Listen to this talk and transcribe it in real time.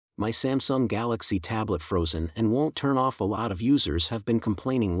My Samsung Galaxy tablet frozen and won't turn off. A lot of users have been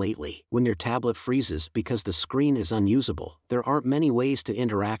complaining lately. When your tablet freezes because the screen is unusable, there aren't many ways to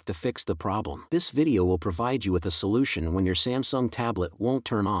interact to fix the problem. This video will provide you with a solution when your Samsung tablet won't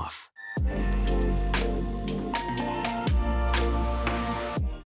turn off.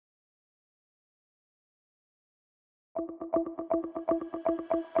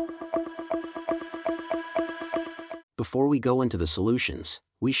 Before we go into the solutions,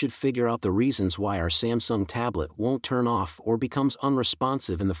 we should figure out the reasons why our Samsung tablet won't turn off or becomes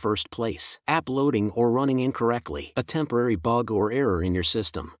unresponsive in the first place. App loading or running incorrectly, a temporary bug or error in your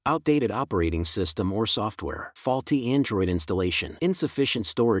system, outdated operating system or software, faulty Android installation, insufficient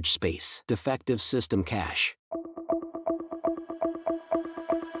storage space, defective system cache.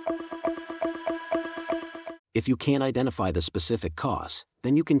 If you can't identify the specific cause,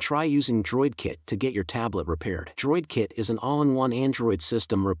 then you can try using DroidKit to get your tablet repaired. DroidKit is an all-in-one Android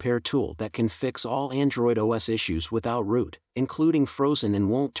system repair tool that can fix all Android OS issues without root, including frozen and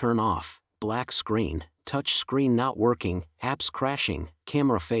won't turn off, black screen, touch screen not working, apps crashing,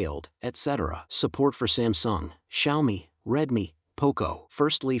 camera failed, etc. Support for Samsung, Xiaomi, Redmi, Poco.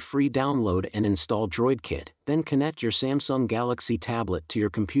 Firstly, free download and install DroidKit, then connect your Samsung Galaxy tablet to your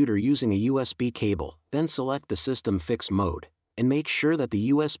computer using a USB cable, then select the System Fix mode, and make sure that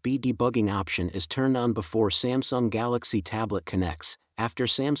the USB debugging option is turned on before Samsung Galaxy tablet connects. After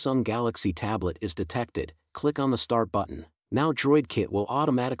Samsung Galaxy tablet is detected, click on the Start button. Now DroidKit will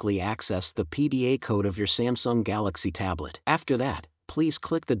automatically access the PDA code of your Samsung Galaxy tablet. After that, please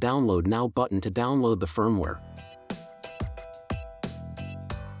click the Download Now button to download the firmware.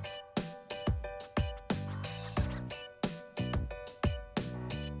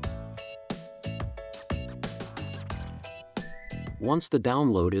 Once the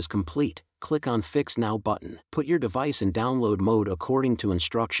download is complete, click on Fix Now button. Put your device in download mode according to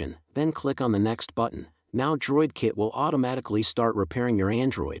instruction, then click on the Next button. Now DroidKit will automatically start repairing your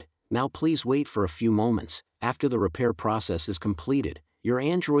Android. Now please wait for a few moments. After the repair process is completed, your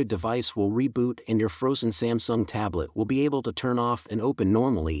Android device will reboot and your frozen Samsung tablet will be able to turn off and open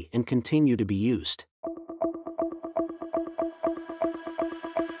normally and continue to be used.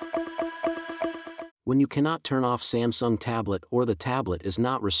 When you cannot turn off Samsung tablet or the tablet is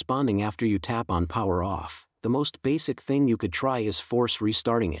not responding after you tap on power off, the most basic thing you could try is force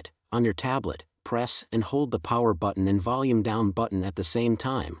restarting it. On your tablet, press and hold the power button and volume down button at the same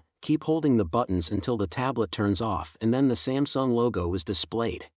time. Keep holding the buttons until the tablet turns off and then the Samsung logo is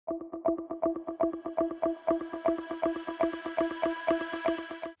displayed.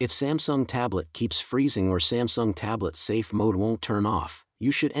 If Samsung tablet keeps freezing or Samsung tablet safe mode won't turn off,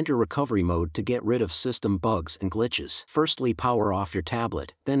 you should enter recovery mode to get rid of system bugs and glitches. Firstly, power off your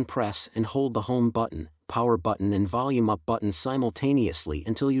tablet, then press and hold the home button, power button and volume up button simultaneously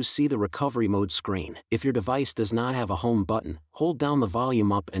until you see the recovery mode screen. If your device does not have a home button, hold down the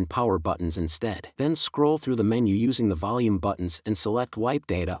volume up and power buttons instead. Then scroll through the menu using the volume buttons and select Wipe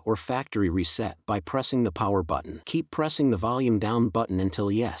Data or Factory Reset by pressing the power button. Keep pressing the volume down button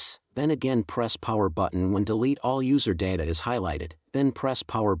until yes. Then again press power button when delete all user data is highlighted, then press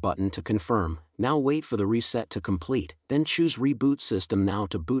power button to confirm. Now wait for the reset to complete, then choose Reboot System Now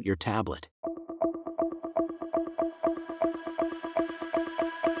to boot your tablet.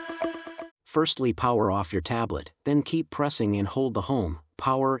 Firstly, power off your tablet, then keep pressing and hold the home,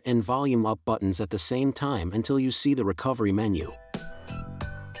 power and volume up buttons at the same time until you see the recovery menu.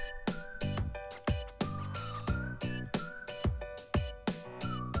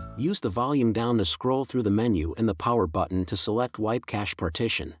 Use the volume down to scroll through the menu and the power button to select Wipe Cache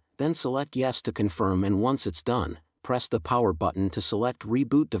Partition, then select Yes to confirm, and once it's done, press the power button to select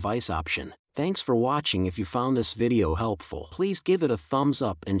Reboot Device option. Thanks for watching. If you found this video helpful, please give it a thumbs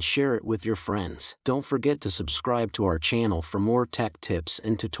up and share it with your friends. Don't forget to subscribe to our channel for more tech tips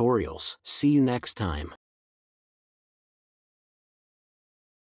and tutorials. See you next time.